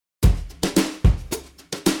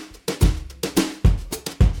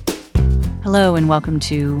Hello and welcome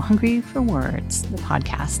to Hungry for Words, the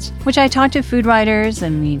podcast, which I talk to food writers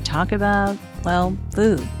and we talk about, well,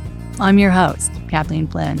 food. I'm your host, Kathleen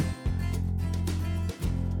Flynn.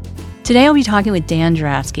 Today I'll be talking with Dan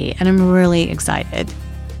Jurafsky, and I'm really excited.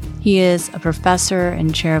 He is a professor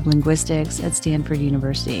and chair of linguistics at Stanford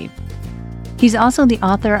University. He's also the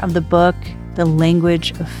author of the book, The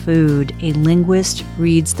Language of Food, A Linguist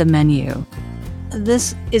Reads the Menu.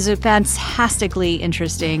 This is a fantastically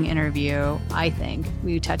interesting interview, I think.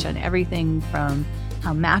 We touch on everything from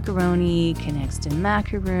how macaroni connects to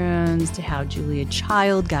macaroons, to how Julia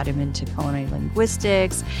Child got him into culinary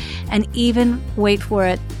linguistics, and even, wait for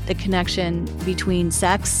it, the connection between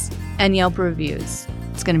sex and Yelp reviews.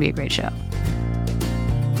 It's going to be a great show.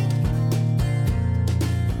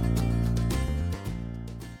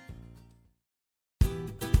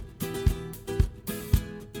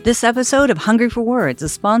 This episode of Hungry for Words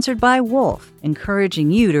is sponsored by Wolf, encouraging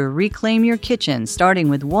you to reclaim your kitchen, starting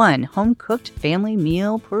with one home-cooked family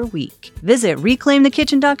meal per week. Visit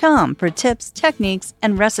reclaimthekitchen.com for tips, techniques,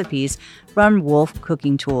 and recipes from Wolf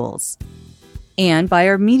cooking tools. And by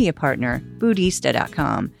our media partner,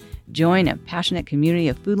 Foodista.com. Join a passionate community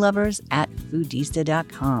of food lovers at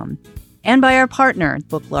Foodista.com. And by our partner,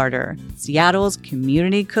 Booklarder, Seattle's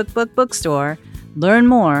community cookbook bookstore. Learn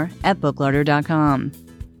more at booklarder.com.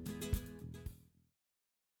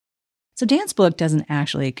 So Dan's book doesn't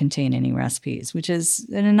actually contain any recipes, which is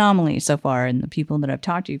an anomaly so far in the people that I've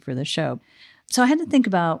talked to for the show. So I had to think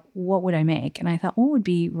about what would I make, and I thought what would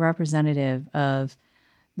be representative of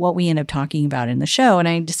what we end up talking about in the show, and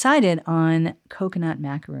I decided on coconut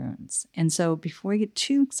macaroons. And so before we get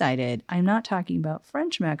too excited, I'm not talking about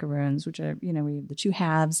French macaroons, which are, we have the two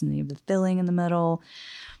halves and you have the filling in the middle.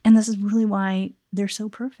 And this is really why they're so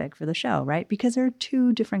perfect for the show, right? Because there are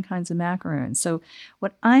two different kinds of macaroons. So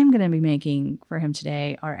what I'm going to be making for him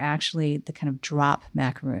today are actually the kind of drop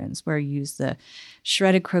macaroons, where you use the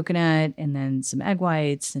shredded coconut and then some egg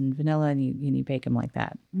whites and vanilla, and you bake them like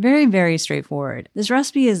that. Very, very straightforward. This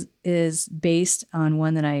recipe is based on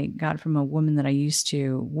one that I got from a woman that I used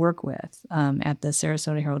to work with at the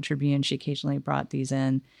Sarasota Herald Tribune. She occasionally brought these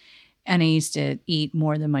in, and I used to eat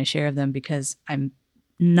more than my share of them because I'm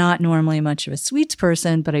not normally much of a sweets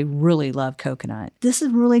person, but I really love coconut. This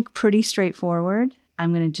is really pretty straightforward.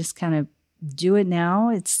 I'm going to just kind of do it now.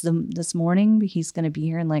 It's this morning. He's going to be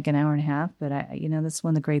here in like an hour and a half. But that's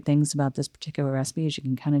one of the great things about this particular recipe is you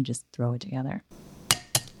can kind of just throw it together.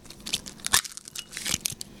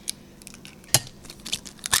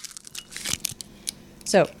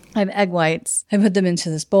 So I have egg whites. I put them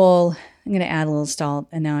into this bowl. I'm going to add a little salt,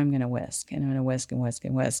 and now I'm going to whisk. And I'm going to whisk and whisk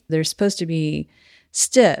and whisk. They're supposed to be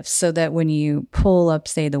stiff so that when you pull up,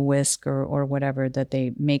 say, the whisk or whatever, that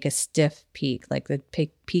they make a stiff peak, like the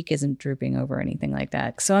peak isn't drooping over or anything like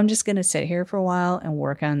that. So I'm just going to sit here for a while and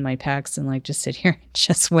work on my pecs and like just sit here and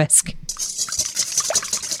just whisk.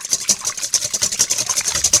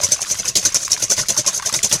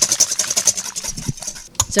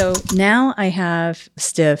 So now I have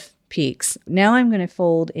stiff peaks. Now I'm going to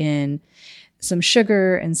fold in some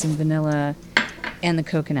sugar and some vanilla and the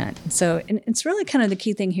coconut. So it's really kind of the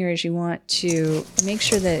key thing here is you want to make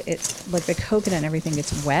sure that it's like the coconut and everything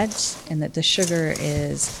gets wet and that the sugar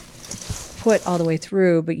is put all the way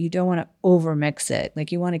through, but you don't want to over mix it.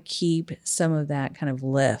 Like you want to keep some of that kind of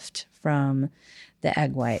lift from the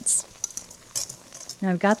egg whites.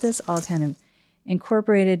 Now I've got this all kind of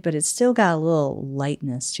incorporated, but it's still got a little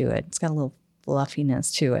lightness to it. It's got a little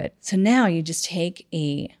fluffiness to it. So now you just take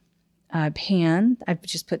a pan. I've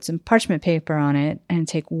just put some parchment paper on it and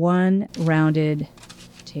take one rounded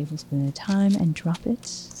tablespoon at a time and drop it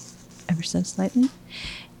ever so slightly.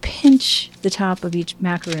 Pinch the top of each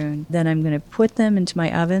macaroon. Then I'm going to put them into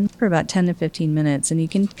my oven for about 10 to 15 minutes. And you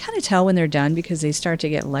can kind of tell when they're done because they start to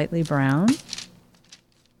get lightly brown.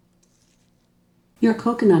 Your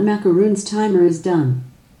coconut macaroons timer is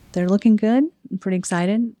done. They're looking good. I'm pretty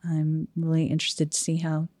excited. I'm really interested to see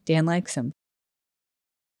how Dan likes them.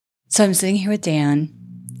 So I'm sitting here with Dan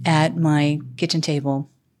at my kitchen table,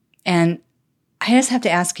 and I just have to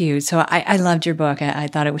ask you. So I loved your book. I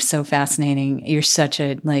thought it was so fascinating. You're such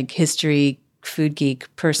a history food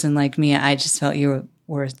geek person like me. I just felt you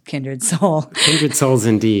were a kindred soul. Kindred souls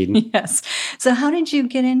indeed. Yes. So how did you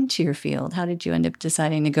get into your field? How did you end up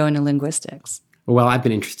deciding to go into linguistics? Well, I've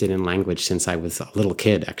been interested in language since I was a little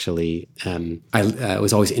kid, actually. I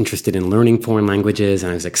was always interested in learning foreign languages,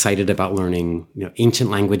 and I was excited about learning ancient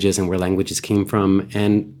languages and where languages came from.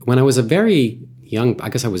 And when I was a very young, I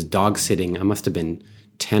guess I was dog sitting, I must have been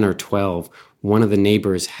 10 or 12, one of the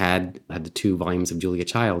neighbors had the 2 volumes of Julia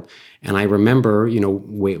Child. And I remember,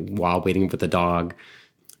 while waiting for the dog,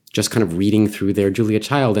 just kind of reading through their Julia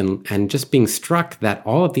Child and just being struck that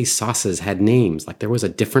all of these sauces had names. Like there was a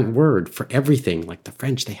different word for everything. Like the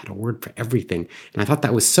French, they had a word for everything. And I thought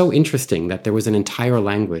that was so interesting that there was an entire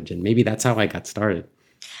language. And maybe that's how I got started.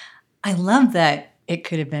 I love that it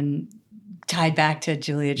could have been tied back to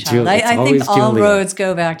Julia Child. Julia, I think all roads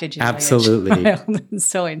go back to Julia Absolutely. Child. It's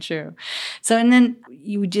so true. So, and then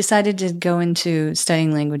you decided to go into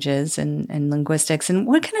studying languages and linguistics. And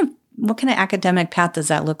what kind of academic path does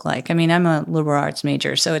that look like? I mean, I'm a liberal arts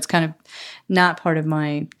major, so it's kind of not part of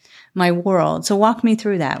my world. So walk me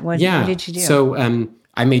through that. What did you do? So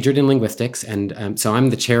I majored in linguistics, and so I'm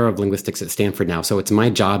the chair of linguistics at Stanford now. So it's my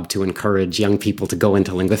job to encourage young people to go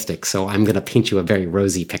into linguistics. So I'm going to paint you a very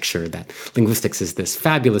rosy picture that linguistics is this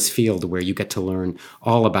fabulous field where you get to learn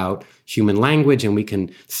all about human language, and we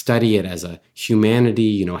can study it as a humanity.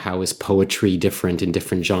 You know, how is poetry different in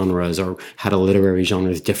different genres, or how do literary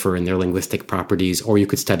genres differ in their linguistic properties? Or you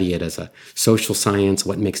could study it as a social science.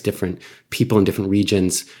 What makes different people in different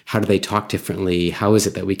regions? How do they talk differently? How is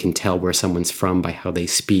it that we can tell where someone's from by how they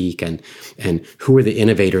speak? And who are the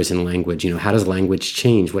innovators in language? You know, how does language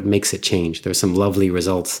change? What makes it change? There's some lovely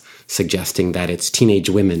results suggesting that it's teenage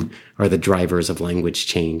women are the drivers of language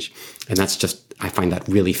change. And that's just, I find that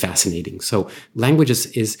really fascinating. So language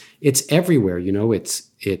it's everywhere, you know, it's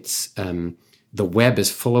the web is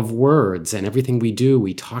full of words, and everything we do,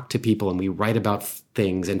 we talk to people and we write about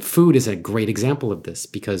things. And food is a great example of this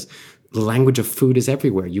because the language of food is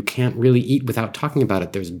everywhere. You can't really eat without talking about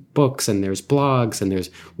it. There's books and there's blogs and there's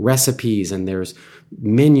recipes and there's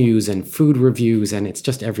menus and food reviews, and it's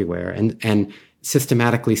just everywhere. And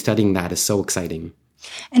systematically studying that is so exciting.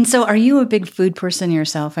 And so are you a big food person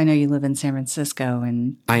yourself? I know you live in San Francisco.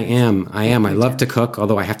 And I am. I love to cook,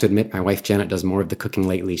 although I have to admit my wife Janet does more of the cooking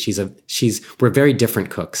lately. We're very different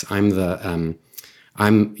cooks. I'm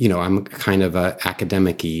kind of a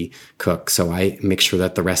academic-y cook. So I make sure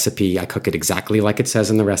that the recipe, I cook it exactly like it says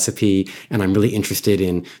in the recipe. And I'm really interested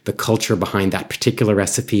in the culture behind that particular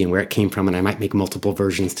recipe and where it came from. And I might make multiple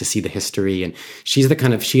versions to see the history. And she's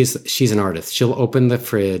an artist. She'll open the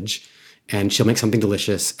fridge and she'll make something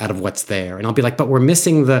delicious out of what's there. And I'll be like, but we're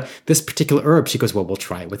missing this particular herb. She goes, well, we'll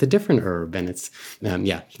try it with a different herb. And it's,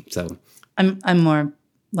 so. I'm more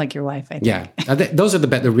like your wife, I think. Yeah. Those are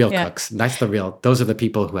the real cooks. Those are the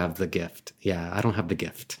people who have the gift. Yeah. I don't have the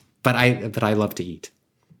gift, but I love to eat.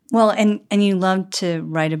 Well, and you love to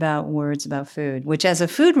write about words about food, which as a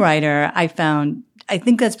food writer, I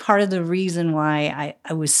think that's part of the reason why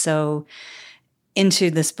I was so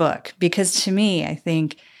into this book, because to me, I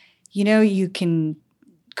think, you know, you can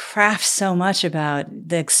craft so much about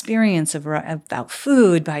the experience about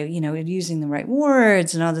food by, you know, using the right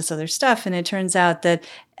words and all this other stuff. And it turns out that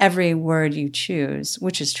every word you choose,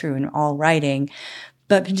 which is true in all writing,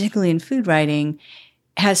 but particularly in food writing,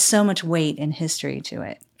 has so much weight and history to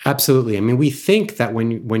it. Absolutely. I mean, we think that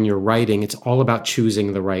when you're writing, it's all about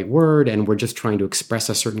choosing the right word and we're just trying to express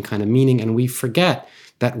a certain kind of meaning. And we forget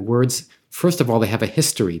that words, first of all, they have a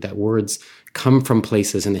history, that words come from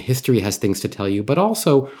places and the history has things to tell you, but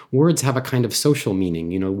also words have a kind of social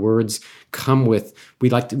meaning. You know, words come with, we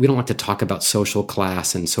don't like to talk about social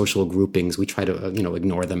class and social groupings. We try to,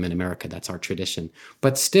 ignore them in America. That's our tradition.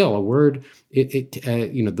 But still, a word,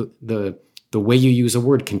 the way you use a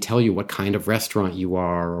word can tell you what kind of restaurant you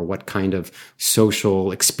are or what kind of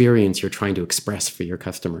social experience you're trying to express for your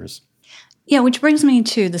customers. Yeah, which brings me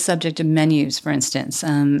to the subject of menus, for instance.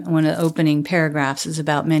 One of the opening paragraphs is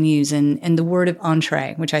about menus and the word of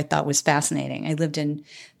entree, which I thought was fascinating. I lived in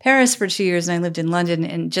Paris for 2 years and I lived in London,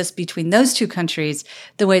 and just between those two countries,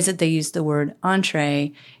 the ways that they use the word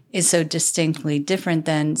entree is so distinctly different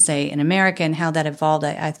than, say, in America, and how that evolved.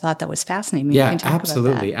 I thought that was fascinating. Maybe yeah, you can talk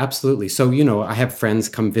absolutely, about that. Absolutely. So, I have friends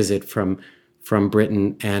come visit from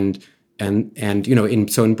Britain, and in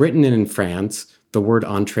Britain and in France, the word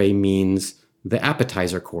entree means the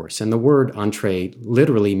appetizer course, and the word entree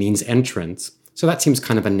literally means entrance. So that seems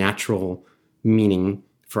kind of a natural meaning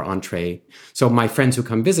for entree. So my friends who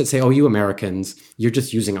come visit say, "Oh, you Americans, you're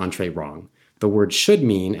just using entree wrong. The word should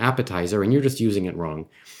mean appetizer, and you're just using it wrong."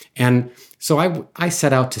 And so I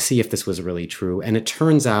set out to see if this was really true. And it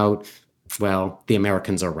turns out, well, the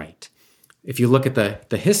Americans are right. If you look at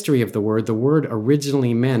the history of the word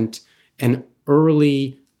originally meant an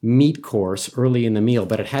early meat course, early in the meal,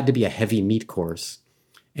 but it had to be a heavy meat course.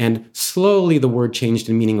 And slowly the word changed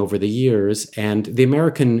in meaning over the years. And the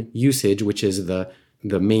American usage, which is the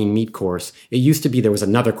the main meat course. It used to be there was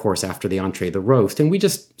another course after the entree, the roast, and we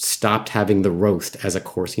just stopped having the roast as a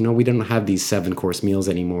course. We don't have these 7-course meals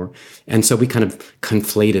anymore. And so we kind of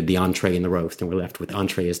conflated the entree and the roast, and we're left with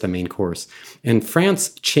entree as the main course. And France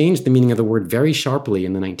changed the meaning of the word very sharply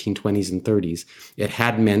in the 1920s and 30s. It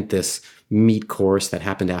had meant this meat course that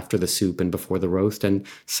happened after the soup and before the roast. And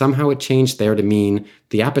somehow it changed there to mean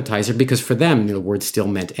the appetizer, because for them, the word still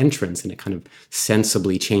meant entrance, and it kind of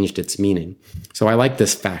sensibly changed its meaning. So I like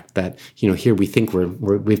this fact that, here we think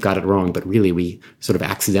we've got it wrong, but really we sort of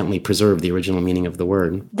accidentally preserved the original meaning of the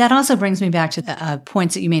word. That also brings me back to the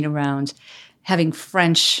points that you made around having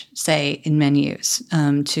French, say, in menus,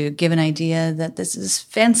 to give an idea that this is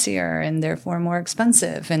fancier and therefore more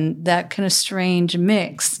expensive, and that kind of strange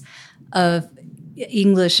mix of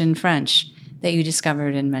English and French that you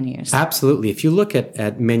discovered in menus. Absolutely. If you look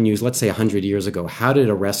at menus, let's say 100 years ago, how did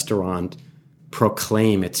a restaurant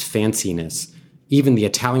proclaim its fanciness? Even the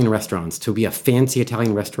Italian restaurants, to be a fancy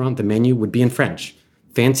Italian restaurant, the menu would be in French.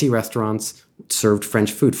 Fancy restaurants served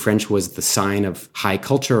French food. French was the sign of high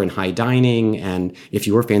culture and high dining. And if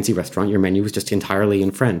you were a fancy restaurant, your menu was just entirely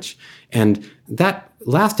in French. And that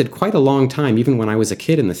lasted quite a long time. Even when I was a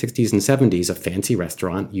kid in the 60s and 70s, a fancy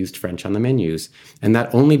restaurant used French on the menus. And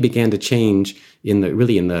that only began to change in the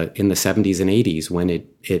 70s and 80s, when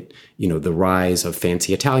it the rise of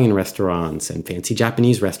fancy Italian restaurants and fancy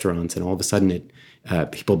Japanese restaurants. And all of a sudden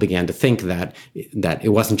people began to think that it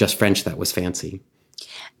wasn't just French that was fancy.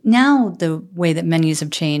 Now, the way that menus have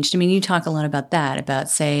changed, you talk a lot about that, about,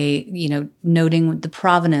 say, noting the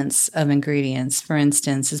provenance of ingredients, for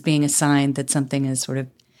instance, as being a sign that something is sort of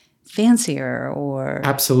fancier or...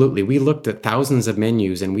 Absolutely. We looked at thousands of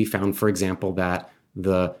menus, and we found, for example, that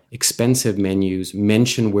the expensive menus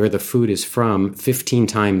mention where the food is from 15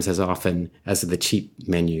 times as often as the cheap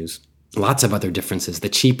menus. Lots of other differences. The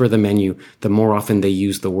cheaper the menu, the more often they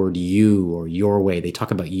use the word you or your way. They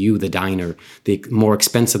talk about you, the diner. The more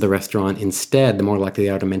expensive the restaurant, instead, the more likely they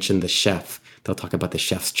are to mention the chef. They'll talk about the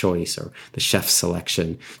chef's choice or the chef's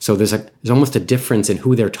selection. So there's almost a difference in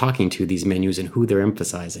who they're talking to, these menus, and who they're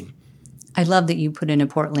emphasizing. I love that you put in a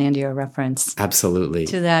Portlandia reference. Absolutely.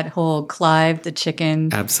 To that whole Clive the chicken.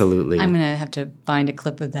 Absolutely. I'm going to have to find a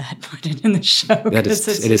clip of that, put it in the show. It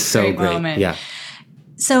is so great. Moment. Yeah.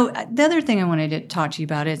 So the other thing I wanted to talk to you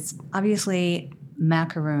about is obviously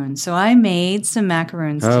macaroons. So I made some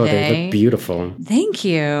macaroons today. Oh, they look beautiful. Thank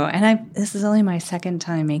you. And this is only my second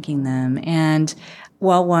time making them. And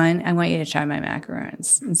one, I want you to try my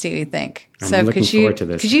macarons and see what you think. I'm looking forward to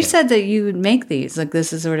this. Because you said that you would make these. Like,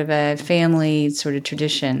 this is sort of a family sort of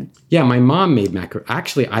tradition. Yeah, my mom made macaroons.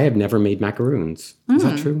 Actually, I have never made macaroons. Is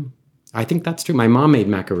that true? I think that's true. My mom made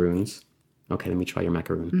macaroons. Okay, let me try your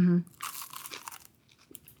macaroon. Mm-hmm.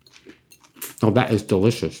 Oh, that is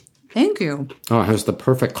delicious. Thank you. Oh, it has the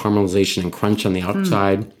perfect caramelization and crunch on the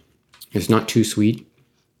outside. It's not too sweet.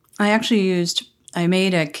 I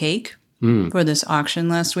made a cake for this auction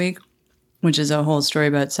last week, which is a whole story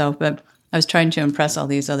about itself, but I was trying to impress all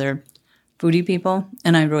these other foodie people,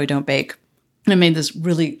 and I really don't bake. And I made this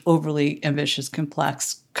really overly ambitious,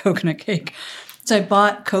 complex coconut cake. So I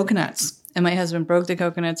bought coconuts, and my husband broke the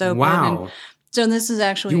coconuts open. Wow. So this is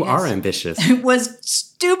actually... You are ambitious. It was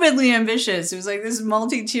stupidly ambitious. It was like this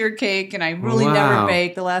multi-tier cake, and I really never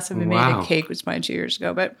baked. The last time I made a cake was probably 2 years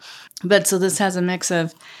ago. But so this has a mix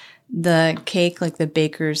of the cake, like the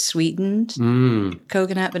baker's sweetened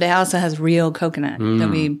coconut, but it also has real coconut that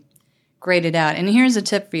we grated out. And here's a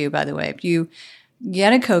tip for you, by the way. If you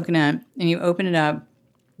get a coconut and you open it up,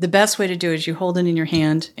 the best way to do it is you hold it in your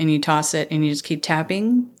hand and you toss it and you just keep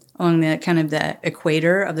tapping on the kind of the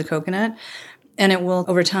equator of the coconut. And it will,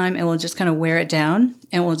 over time, it will just kind of wear it down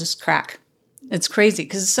and it will just crack. It's crazy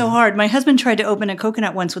because it's so hard. My husband tried to open a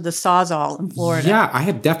coconut once with a Sawzall in Florida. Yeah, I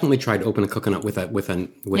have definitely tried to open a coconut with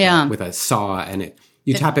a saw, and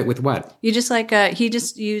you tap it with what? You just he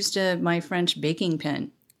just used my French baking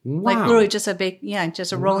pin. Wow. Like literally just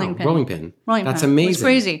a rolling pin. Rolling pin. That's pin. amazing. It's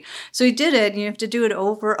crazy. So he did it, and you have to do it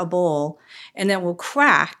over a bowl, and then it will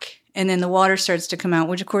crack. And then the water starts to come out,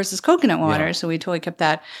 which of course is coconut water. Yeah. So we totally kept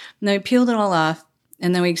that. And then we peeled it all off.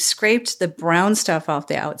 And then we scraped the brown stuff off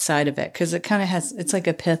the outside of it. Because it kind of it's like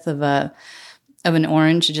a pith of an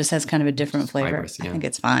orange. It just has kind of a different flavor. Fibers, yeah. I think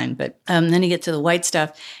it's fine. But then you get to the white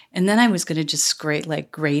stuff. And then I was going to just grate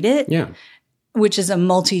it. Yeah. Which is a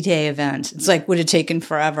multi-day event. It's like would have taken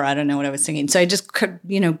forever. I don't know what I was thinking. So I just cut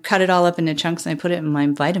it all up into chunks and I put it in my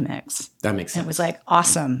Vitamix. That makes sense. And it was like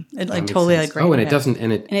awesome. It like totally like great. Oh, and it doesn't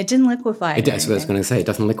and it didn't liquefy. That's what I was going to say. It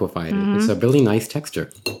doesn't liquefy. Mm-hmm. It's a really nice texture.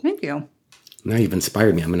 Thank you. Now you've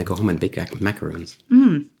inspired me. I'm going to go home and bake macaroons.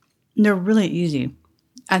 They're really easy.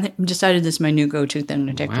 I decided this is my new go-to thing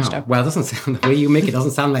to take for stuff. Well, it doesn't sound, the way you make it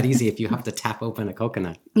doesn't sound that easy if you have to tap open a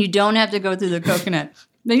coconut. You don't have to go through the coconut.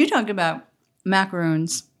 But you talked about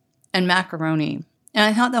macaroons and macaroni. And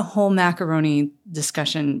I thought the whole macaroni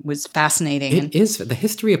discussion was fascinating. It is. The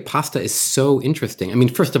history of pasta is so interesting. I mean,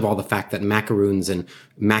 first of all, the fact that macaroons and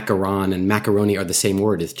macaron and macaroni are the same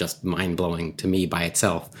word is just mind-blowing to me by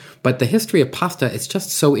itself. But the history of pasta is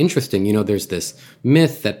just so interesting. You know, there's this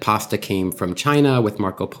myth that pasta came from China with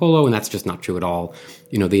Marco Polo, and that's just not true at all.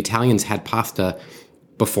 You know, the Italians had pasta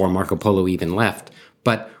before Marco Polo even left.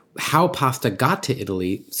 But how pasta got to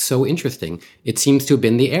Italy, so interesting. It seems to have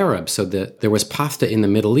been the Arabs. So there was pasta in the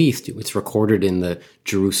Middle East. It's recorded in the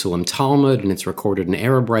Jerusalem Talmud, and it's recorded in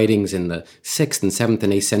Arab writings in the 6th and 7th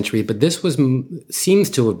and 8th century. But this seems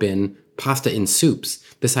to have been pasta in soups.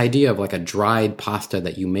 This idea of like a dried pasta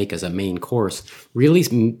that you make as a main course really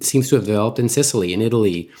seems to have developed in Sicily, in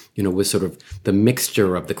Italy, you know, with sort of the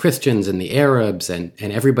mixture of the Christians and the Arabs, and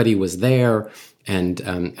everybody was there, and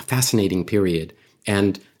a fascinating period.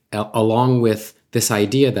 And along with this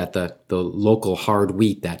idea that the local hard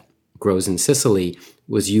wheat that grows in Sicily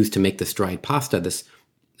was used to make this dried pasta, this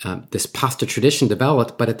pasta tradition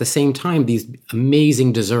developed, but at the same time, these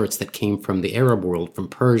amazing desserts that came from the Arab world, from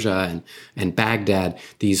Persia and Baghdad,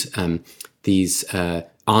 these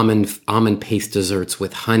almond paste desserts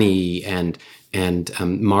with honey and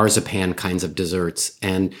marzipan kinds of desserts,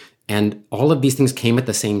 and all of these things came at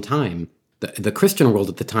the same time. The Christian world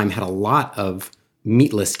at the time had a lot of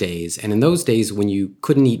meatless days. And in those days, when you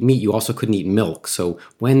couldn't eat meat, you also couldn't eat milk. So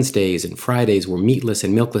Wednesdays and Fridays were meatless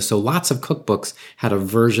and milkless. So lots of cookbooks had a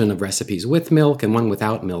version of recipes with milk and one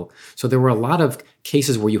without milk. So there were a lot of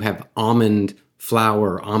cases where you have almond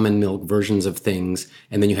flour, almond milk versions of things,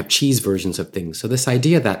 and then you have cheese versions of things. So this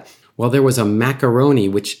idea that, well, there was a macaroni,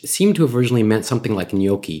 which seemed to have originally meant something like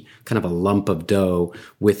gnocchi, kind of a lump of dough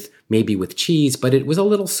maybe with cheese, but it was a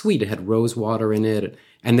little sweet. It had rose water in it.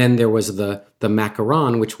 And then there was the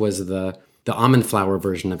macaron, which was the almond flour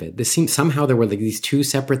version of it. This seemed somehow there were like these two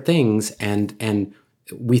separate things, and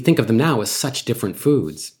we think of them now as such different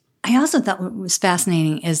foods. I also thought what was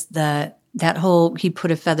fascinating is that whole he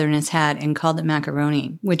put a feather in his hat and called it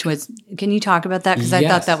macaroni, which was, can you talk about that? Because I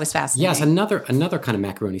thought that was fascinating. Yes, another kind of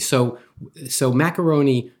macaroni. So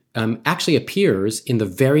macaroni actually appears in the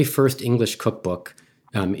very first English cookbook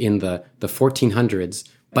in the 1400s.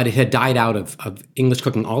 But it had died out of English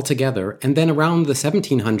cooking altogether. And then around the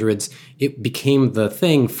 1700s, it became the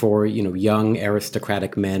thing for, you know, young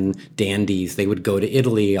aristocratic men, dandies. They would go to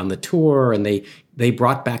Italy on the tour, and they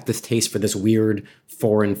brought back this taste for this weird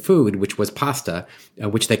foreign food, which was pasta,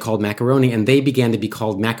 which they called macaroni. And they began to be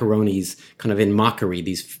called macaronis kind of in mockery,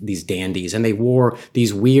 these dandies. And they wore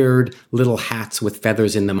these weird little hats with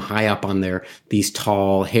feathers in them high up on these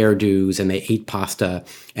tall hairdos, and they ate pasta.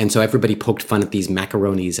 And so everybody poked fun at these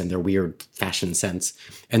macaronis and their weird fashion sense.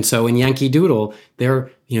 And so in Yankee Doodle, they're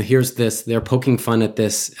poking fun at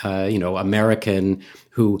this, American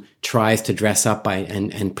who tries to dress up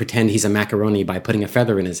and pretend he's a macaroni by putting a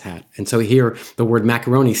feather in his hat. And so here, the word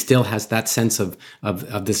macaroni still has that sense of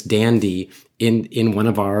this dandy in one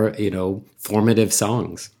of our, formative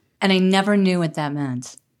songs. And I never knew what that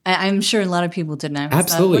meant. I'm sure a lot of people didn't.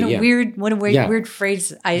 Absolutely, what a weird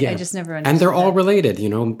phrase. I just never understood. And they're all related,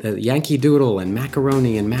 the Yankee Doodle and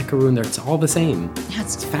macaroni and macaroon, it's all the same. Yeah,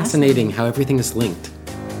 it's fascinating how everything is linked.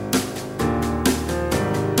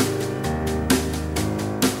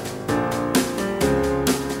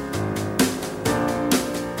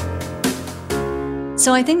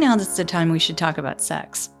 So I think now that's the time we should talk about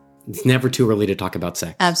sex. It's never too early to talk about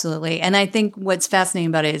sex. Absolutely. And I think what's fascinating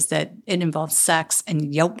about it is that it involves sex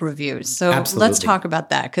and Yelp reviews. So Let's talk about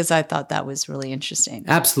that, because I thought that was really interesting.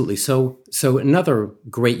 Absolutely. So another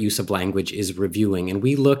great use of language is reviewing. And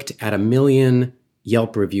we looked at 1 million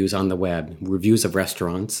Yelp reviews on the web, reviews of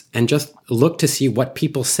restaurants, and just looked to see what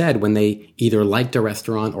people said when they either liked a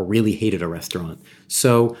restaurant or really hated a restaurant.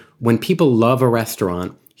 So when people love a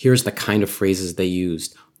restaurant, here's the kind of phrases they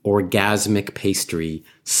used: orgasmic pastry,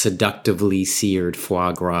 seductively seared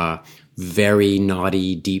foie gras, very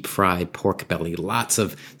naughty deep fried pork belly, lots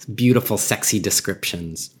of beautiful, sexy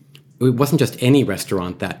descriptions. It wasn't just any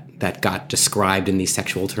restaurant that got described in these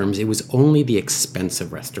sexual terms. It was only the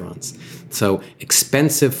expensive restaurants. So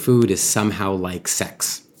expensive food is somehow like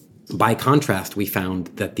sex. By contrast, we found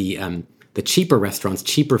that the cheaper restaurants,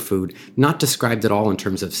 cheaper food, not described at all in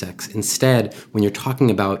terms of sex. Instead, when you're talking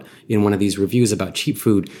about, in one of these reviews about cheap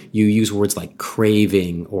food, you use words like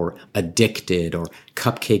craving or addicted or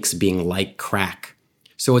cupcakes being like crack.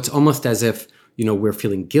 So it's almost as if, we're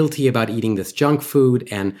feeling guilty about eating this junk food.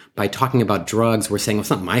 And by talking about drugs, we're saying, well, it's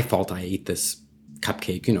not my fault I ate this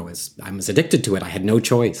cupcake, I was addicted to it. I had no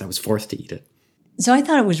choice. I was forced to eat it. So I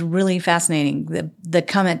thought it was really fascinating, the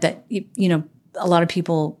comment that, a lot of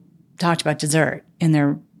people talked about dessert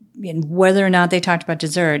and whether or not they talked about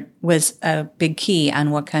dessert was a big key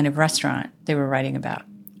on what kind of restaurant they were writing about.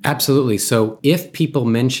 Absolutely. So if people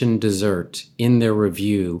mentioned dessert in their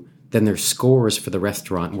review, then their scores for the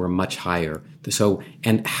restaurant were much higher.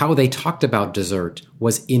 And how they talked about dessert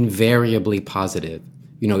was invariably positive.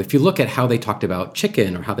 If you look at how they talked about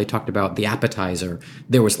chicken or how they talked about the appetizer,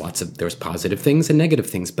 there was positive things and negative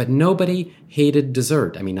things, but nobody hated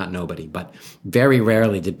dessert. I mean, not nobody, but very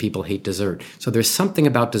rarely did people hate dessert. So there's something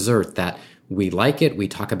about dessert that we like it, we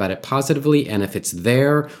talk about it positively, and if it's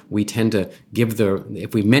there, we tend to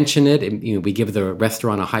if we mention it, we give the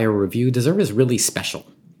restaurant a higher review. Dessert is really special.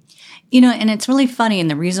 And it's really funny, and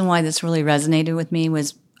the reason why this really resonated with me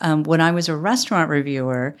was when I was a restaurant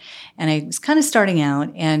reviewer, and I was kind of starting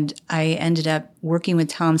out, and I ended up working with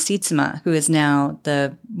Tom Sietsema, who is now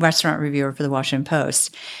the restaurant reviewer for the Washington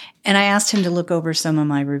Post. And I asked him to look over some of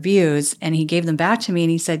my reviews, and he gave them back to me,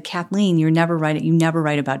 and he said, "Kathleen, you never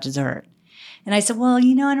write about dessert." And I said, "Well, I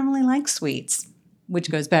don't really like sweets,"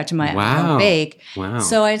 which goes back to my own bake. Wow.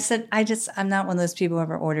 So I said, I'm not one of those people who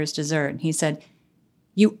ever orders dessert. And he said,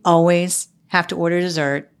 "You always have to order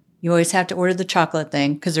dessert. You always have to order the chocolate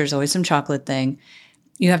thing because there's always some chocolate thing.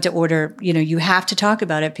 You have to order, you have to talk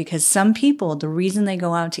about it because some people, the reason they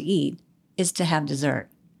go out to eat is to have dessert.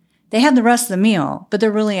 They have the rest of the meal, but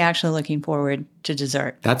they're really actually looking forward to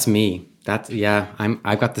dessert." That's me.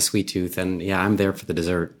 I've got the sweet tooth, and I'm there for the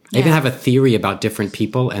dessert. I even have a theory about different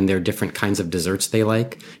people and their different kinds of desserts they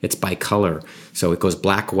like. It's by color. So it goes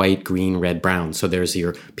black, white, green, red, brown. So there's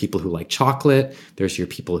your people who like chocolate. There's your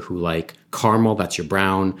people who like caramel. That's your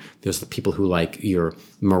brown. There's the people who like your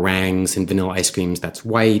meringues and vanilla ice creams. That's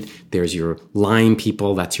white. There's your lime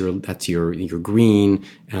people. That's your green.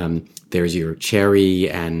 There's your cherry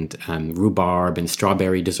and rhubarb and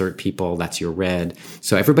strawberry dessert people. That's your red.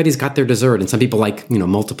 So everybody's got their dessert, and some people like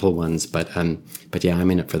multiple ones. But yeah,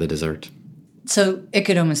 I'm in it for the dessert. So it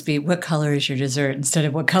could almost be, what color is your dessert instead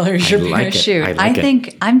of what color is your parachute? I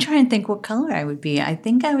think I'm trying to think what color I would be. I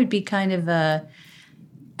think I would be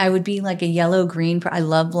I would be like a yellow-green. I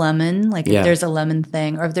love lemon, if there's a lemon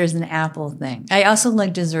thing or if there's an apple thing. I also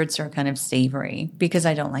like desserts that are kind of savory because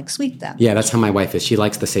I don't like sweet that much. Yeah, that's how my wife is. She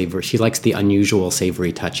likes the savory. She likes the unusual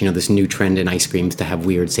savory touch. This new trend in ice creams to have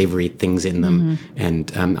weird savory things in them.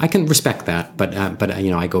 Mm-hmm. And I can respect that, but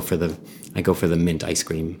I go for the mint ice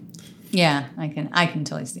cream. Yeah, I can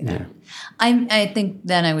totally see that. Yeah. I think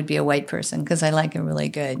then I would be a white person because I like a really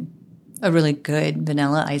good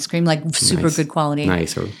vanilla ice cream, like super good quality.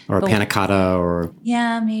 Nice, or a panna cotta, or...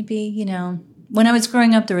 Yeah, maybe, When I was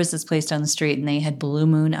growing up, there was this place down the street, and they had Blue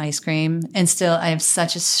Moon ice cream. And still, I have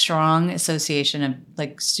such a strong association,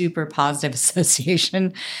 super positive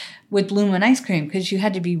association with Blue Moon ice cream, because you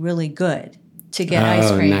had to be really good to get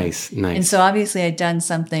ice cream. Nice. And so obviously I'd done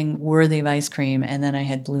something worthy of ice cream, and then I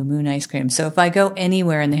had Blue Moon ice cream. So if I go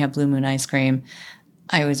anywhere and they have Blue Moon ice cream,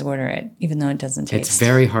 I always order it, even though it doesn't taste. It's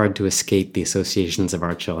very hard to escape the associations of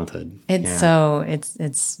our childhood.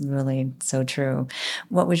 It's really so true.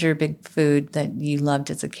 What was your big food that you loved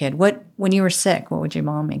as a kid? When you were sick, what would your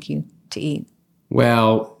mom make you to eat?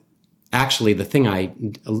 Well, actually, the thing I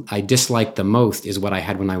disliked the most is what I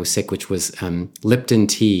had when I was sick, which was Lipton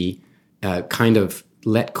tea, kind of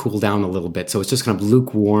let cool down a little bit. So it's just kind of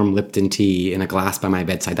lukewarm Lipton tea in a glass by my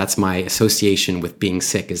bedside. That's my association with being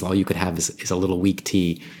sick, is all you could have is a little weak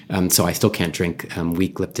tea. So I still can't drink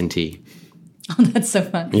weak Lipton tea. Oh, that's so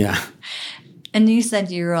fun. Yeah. And you said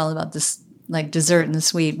you were all about this dessert and the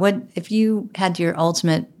sweet. What if you had your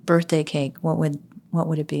ultimate birthday cake, what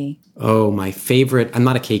would it be? Oh, my favorite. I'm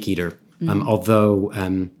not a cake eater. Although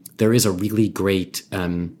there is a really great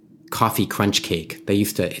coffee crunch cake.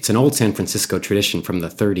 It's an old San Francisco tradition from the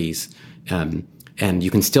 30s. And you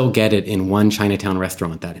can still get it in one Chinatown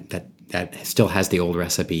restaurant that still has the old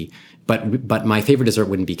recipe. But my favorite dessert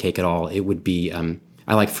wouldn't be cake at all. It would be,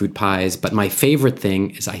 I like fruit pies, but my favorite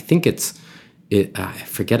thing is, I think I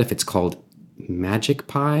forget if it's called magic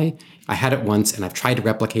pie. I had it once and I've tried to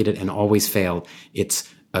replicate it and always failed. It's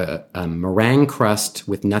a meringue crust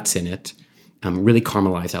with nuts in it. Really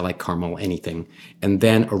caramelized. I like caramel, anything. And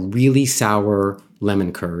then a really sour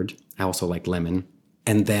lemon curd. I also like lemon.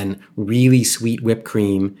 And then really sweet whipped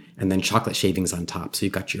cream, and then chocolate shavings on top. So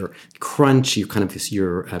you've got your crunch, your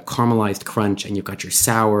caramelized crunch, and you've got your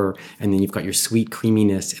sour, and then you've got your sweet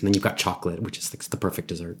creaminess, and then you've got chocolate, which is the perfect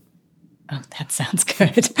dessert. Oh, that sounds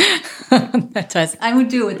good. That does. I would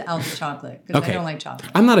do it without the chocolate, because I don't like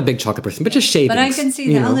chocolate. I'm not a big chocolate person, but just shavings. But I can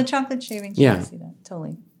see that. Oh, the chocolate shavings. Yeah. I can see that.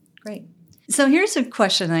 Totally. Great. So here's a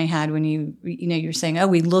question I had when you're saying, oh,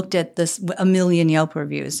 we looked at a million Yelp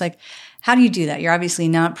reviews. Like, how do you do that? You're obviously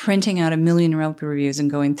not printing out a million Yelp reviews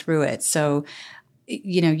and going through it. So,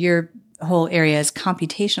 your whole area is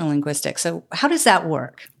computational linguistics. So how does that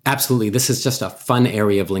work? Absolutely. This is just a fun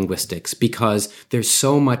area of linguistics because there's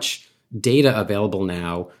so much data available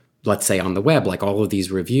now, let's say on the web, like all of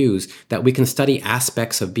these reviews, that we can study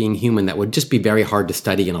aspects of being human that would just be very hard to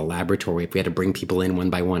study in a laboratory if we had to bring people in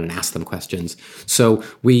one by one and ask them questions. So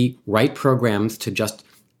we write programs to just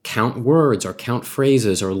count words or count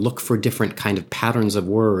phrases or look for different kind of patterns of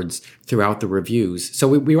words throughout the reviews. So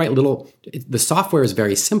we write the software is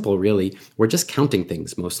very simple, really. We're just counting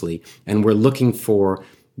things mostly, and we're looking for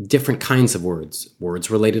different kinds of words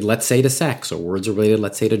related, let's say, to sex, or words related,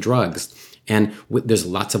 let's say, to drugs. And there's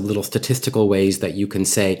lots of little statistical ways that you can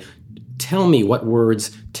say, tell me what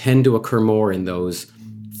words tend to occur more in those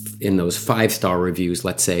 5-star reviews,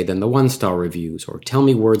 let's say, than the 1-star reviews, or tell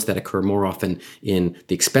me words that occur more often in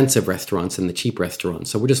the expensive restaurants and the cheap restaurants.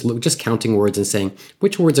 So we're just counting words and saying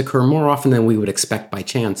which words occur more often than we would expect by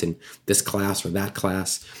chance in this class or that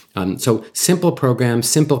class. So simple programs,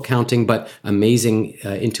 simple counting, but amazing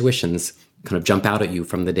intuitions kind of jump out at you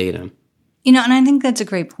from the data. And I think that's a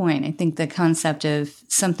great point. I think the concept of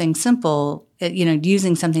something simple,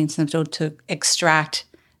 using something simple to extract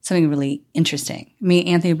something really interesting.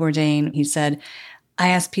 Anthony Bourdain, he said, I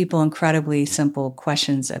ask people incredibly simple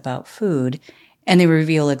questions about food, and they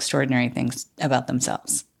reveal extraordinary things about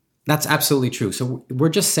themselves. That's absolutely true. So we're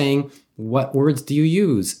just saying, what words do you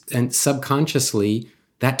use? And subconsciously,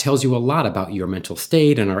 that tells you a lot about your mental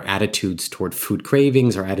state and our attitudes toward food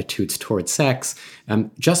cravings, our attitudes toward sex,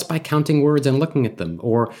 just by counting words and looking at them.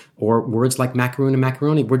 Or words like macaroon and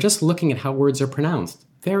macaroni. We're just looking at how words are pronounced.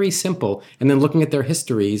 Very simple. And then looking at their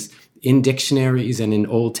histories in dictionaries and in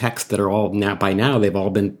old texts that are all by now they've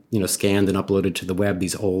all been, scanned and uploaded to the web,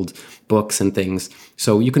 these old books and things.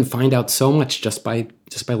 So you can find out so much just by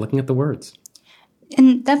looking at the words.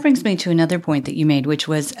 And that brings me to another point that you made, which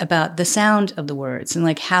was about the sound of the words and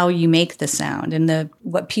like how you make the sound and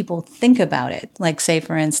what people think about it. Like, say,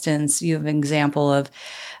 for instance, you have an example of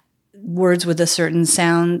words with a certain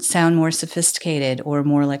sound more sophisticated or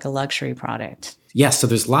more like a luxury product. Yes, so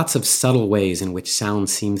there's lots of subtle ways in which sound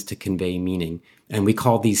seems to convey meaning, and we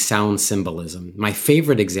call these sound symbolism. My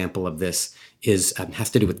favorite example of this has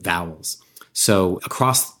to do with vowels. So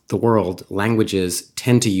across the world, languages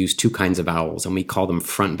tend to use two kinds of vowels, and we call them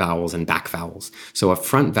front vowels and back vowels. So a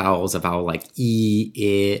front vowel is a vowel like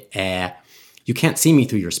E, I, E. You can't see me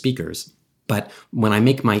through your speakers, but when I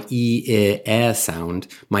make my E, I, E sound,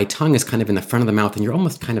 my tongue is kind of in the front of the mouth, and you're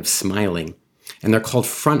almost kind of smiling. And they're called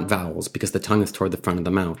front vowels because the tongue is toward the front of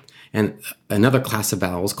the mouth. And another class of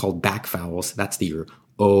vowels called back vowels, that's your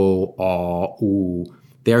O, A, U.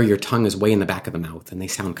 There, your tongue is way in the back of the mouth, and they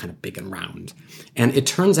sound kind of big and round. And it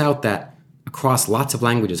turns out that across lots of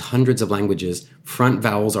languages, hundreds of languages, front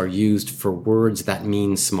vowels are used for words that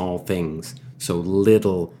mean small things. So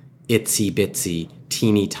little, itsy bitsy,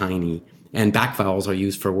 teeny tiny. And back vowels are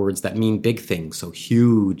used for words that mean big things. So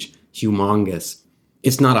huge, humongous.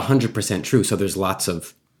 It's not 100% true, so there's lots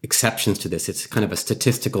of exceptions to this. It's kind of a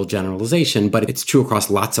statistical generalization, but it's true across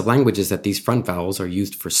lots of languages that these front vowels are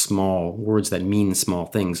used for small words that mean small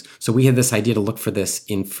things. So we had this idea to look for this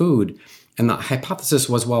in food, and the hypothesis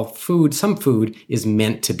was, well, some food is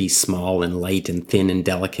meant to be small and light and thin and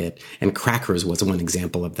delicate, and crackers was one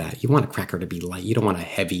example of that. You want a cracker to be light. You don't want a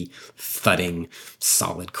heavy, thudding,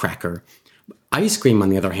 solid cracker. Ice cream, on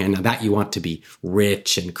the other hand, now that you want to be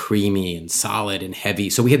rich and creamy and solid and heavy.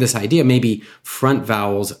 So we had this idea, maybe front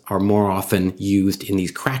vowels are more often used in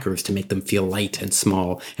these crackers to make them feel light and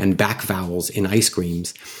small, and back vowels in ice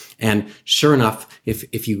creams. And sure enough,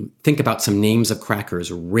 if you think about some names of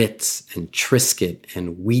crackers, Ritz and Triscuit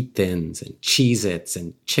and Wheat Thins and Cheez-Its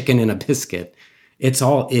and Chicken in a Biscuit, it's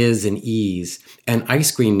all is and e's. And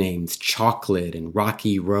ice cream names, chocolate and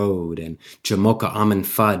Rocky Road and Jamocha almond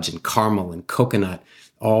fudge and caramel and coconut,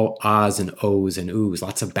 all ahs and ohs and oohs,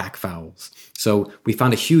 lots of back vowels. So we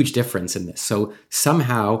found a huge difference in this. So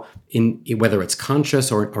somehow, whether it's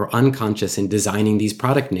conscious or unconscious in designing these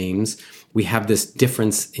product names, we have this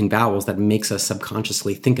difference in vowels that makes us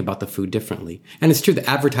subconsciously think about the food differently. And it's true that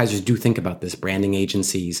advertisers do think about this. Branding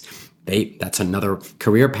agencies, that's another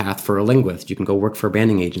career path for a linguist. You can go work for a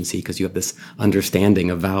branding agency because you have this understanding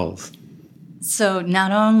of vowels. So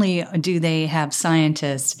not only do they have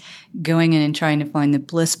scientists going in and trying to find the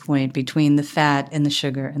bliss point between the fat and the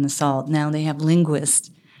sugar and the salt, now they have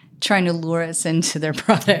linguists trying to lure us into their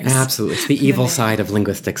products. Absolutely. It's the evil side of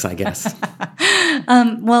linguistics, I guess.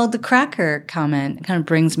 Well, the cracker comment kind of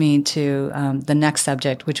brings me to the next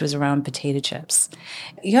subject, which was around potato chips.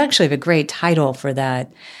 You actually have a great title for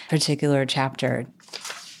that particular chapter.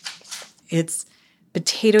 It's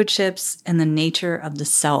Potato Chips and the Nature of the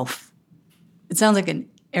Self. It sounds like an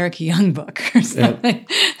Eric Young book or something.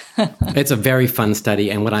 It's a very fun study.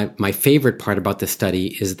 And my favorite part about this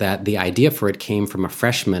study is that the idea for it came from a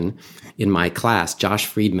freshman in my class, Josh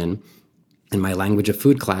Friedman, in my language of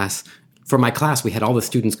food class. For my class, we had all the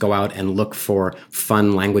students go out and look for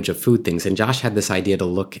fun language of food things. And Josh had this idea to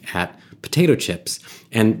look at potato chips.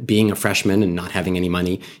 And being a freshman and not having any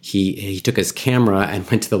money, he took his camera and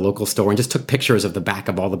went to the local store and just took pictures of the back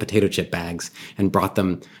of all the potato chip bags and brought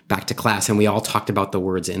them back to class. And we all talked about the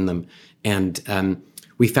words in them. And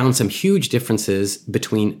we found some huge differences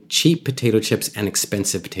between cheap potato chips and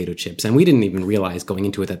expensive potato chips. And we didn't even realize going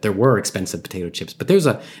into it that there were expensive potato chips. But there's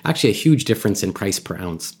actually a huge difference in price per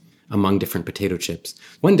ounce among different potato chips.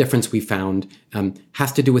 One difference we found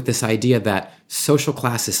has to do with this idea that social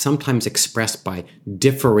class is sometimes expressed by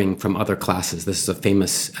differing from other classes. This is a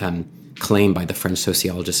famous claim by the French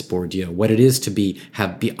sociologist Bourdieu. What it is to be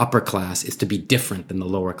upper class is to be different than the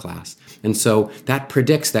lower class. And so that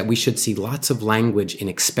predicts that we should see lots of language in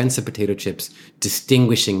expensive potato chips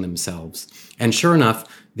distinguishing themselves. And sure enough,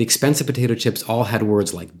 the expensive potato chips all had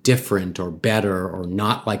words like different or better or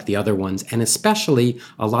not like the other ones, and especially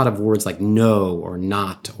a lot of words like no or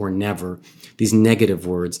not or never, these negative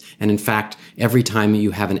words. And in fact, every time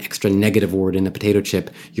you have an extra negative word in a potato chip,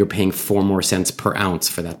 you're paying 4 more cents per ounce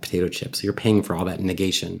for that potato chip. So you're paying for all that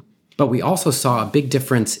negation. But we also saw a big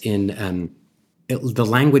difference in the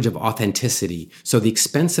language of authenticity. So the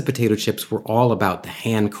expensive potato chips were all about the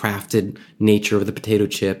handcrafted nature of the potato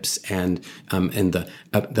chips and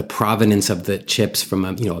the provenance of the chips from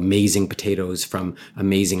amazing potatoes from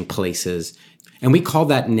amazing places. And we call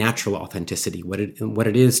that natural authenticity. What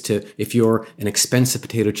it is to, if you're an expensive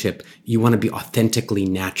potato chip, you want to be authentically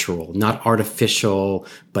natural, not artificial,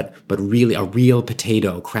 but really a real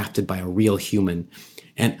potato crafted by a real human.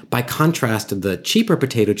 And by contrast, the cheaper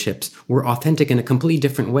potato chips were authentic in a completely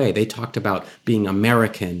different way. They talked about being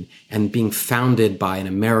American and being founded by an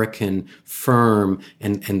American firm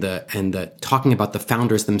and talking about the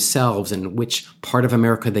founders themselves and which part of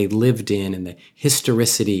America they lived in and the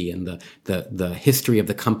historicity and the history of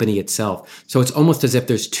the company itself. So it's almost as if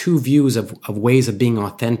there's 2 views of ways of being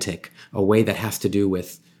authentic, a way that has to do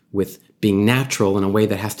with being natural and a way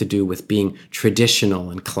that has to do with being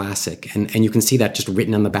traditional and classic. And you can see that just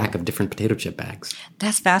written on the back of different potato chip bags.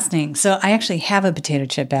 That's fascinating. So I actually have a potato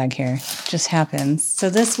chip bag here. It just happens.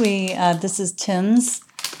 So this is Tim's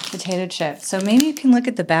potato chip. So maybe you can look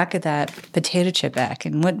at the back of that potato chip bag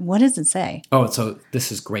and what does it say? Oh, so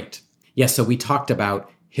this is great. Yes, so we talked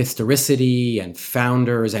about historicity and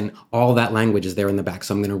founders and all that language is there in the back.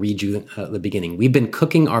 So I'm going to read you the beginning. We've been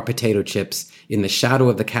cooking our potato chips in the shadow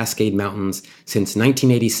of the Cascade Mountains since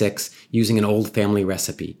 1986 using an old family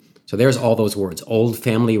recipe. So there's all those words, old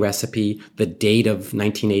family recipe, the date of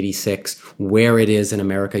 1986, where it is in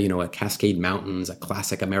America, a Cascade Mountains, a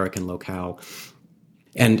classic American locale.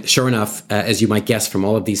 And sure enough, as you might guess from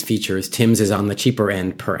all of these features, Tim's is on the cheaper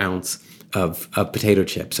end per ounce of potato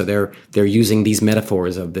chips. So they're using these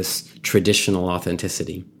metaphors of this traditional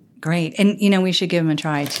authenticity. Great. And, we should give them a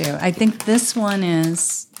try, too. I think this one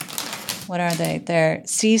is, what are they? They're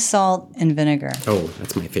sea salt and vinegar. Oh,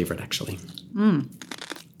 that's my favorite, actually.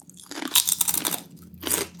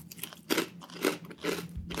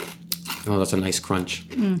 Oh, that's a nice crunch.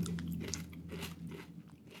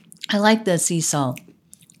 I like the sea salt.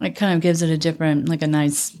 It kind of gives it a different, like a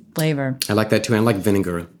nice flavor. I like that too. I like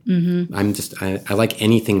vinegar. Mm-hmm. I like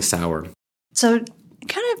anything sour. So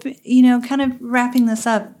kind of wrapping this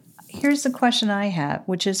up, here's the question I have,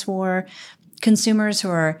 which is for consumers who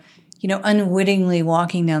are, unwittingly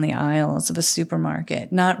walking down the aisles of a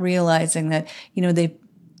supermarket, not realizing that, they've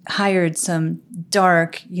hired some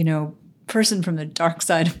dark, person from the dark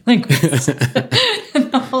side of linguistics in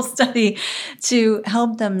the whole study to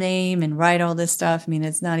help them name and write all this stuff. I mean,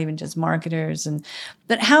 it's not even just marketers.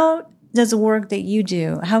 But how does the work that you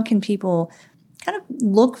do, how can people kind of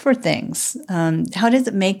look for things? How does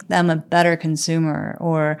it make them a better consumer?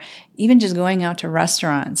 Or even just going out to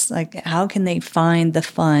restaurants, like how can they find the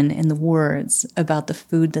fun in the words about the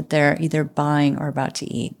food that they're either buying or about to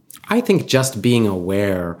eat? I think just being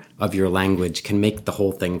aware of your language can make the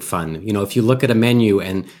whole thing fun. If you look at a menu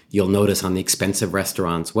and you'll notice on the expensive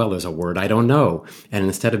restaurants, well, there's a word I don't know. And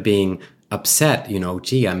instead of being upset,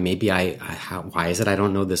 gee, why is it I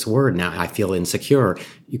don't know this word? Now I feel insecure.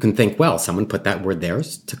 You can think, well, someone put that word there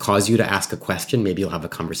to cause you to ask a question. Maybe you'll have a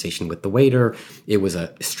conversation with the waiter. It was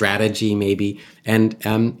a strategy, maybe. And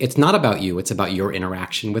it's not about you. It's about your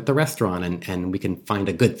interaction with the restaurant. And we can find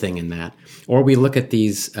a good thing in that. Or we look at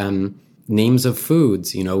these names of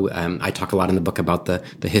foods. I talk a lot in the book about the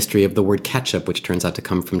history of the word ketchup, which turns out to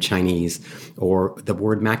come from Chinese, or the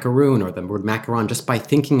word macaroon or the word macaron, just by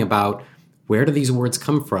thinking about where do these words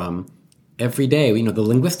come from every day. The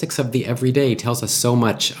linguistics of the everyday tells us so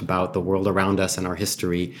much about the world around us and our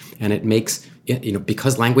history. And it makes,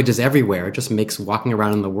 because language is everywhere, it just makes walking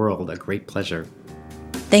around in the world a great pleasure.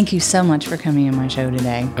 Thank you so much for coming on my show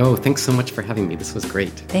today. Oh, thanks so much for having me. This was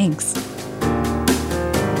great. Thanks.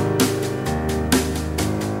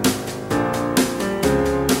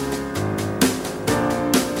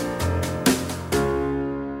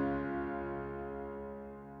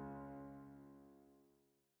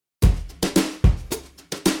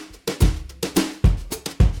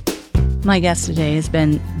 My guest today has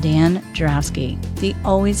been Dan Jurafsky, the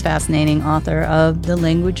always fascinating author of The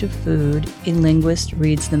Language of Food, A Linguist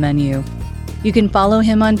Reads the Menu. You can follow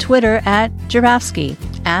him on Twitter at Jurafsky,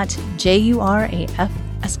 at Jurafsky.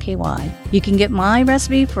 You can get my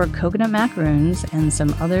recipe for coconut macaroons and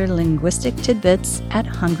some other linguistic tidbits at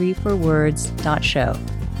hungryforwords.show.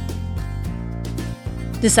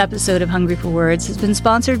 This episode of Hungry for Words has been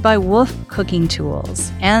sponsored by Wolf Cooking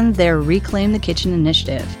Tools and their Reclaim the Kitchen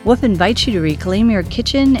initiative. Wolf invites you to reclaim your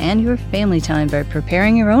kitchen and your family time by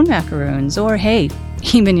preparing your own macaroons, or hey,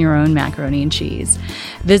 even your own macaroni and cheese.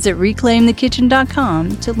 Visit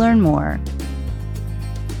reclaimthekitchen.com to learn more.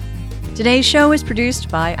 Today's show is produced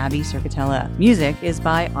by Abby Circatella. Music is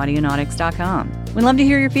by Audionautics.com. We'd love to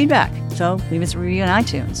hear your feedback, so leave us a review on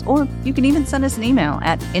iTunes, or you can even send us an email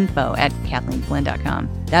at info@kathleenflynn.com.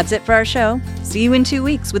 That's it for our show. See you in 2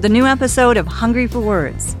 weeks with a new episode of Hungry for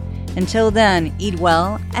Words. Until then, eat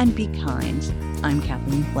well and be kind. I'm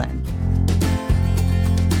Kathleen Flynn.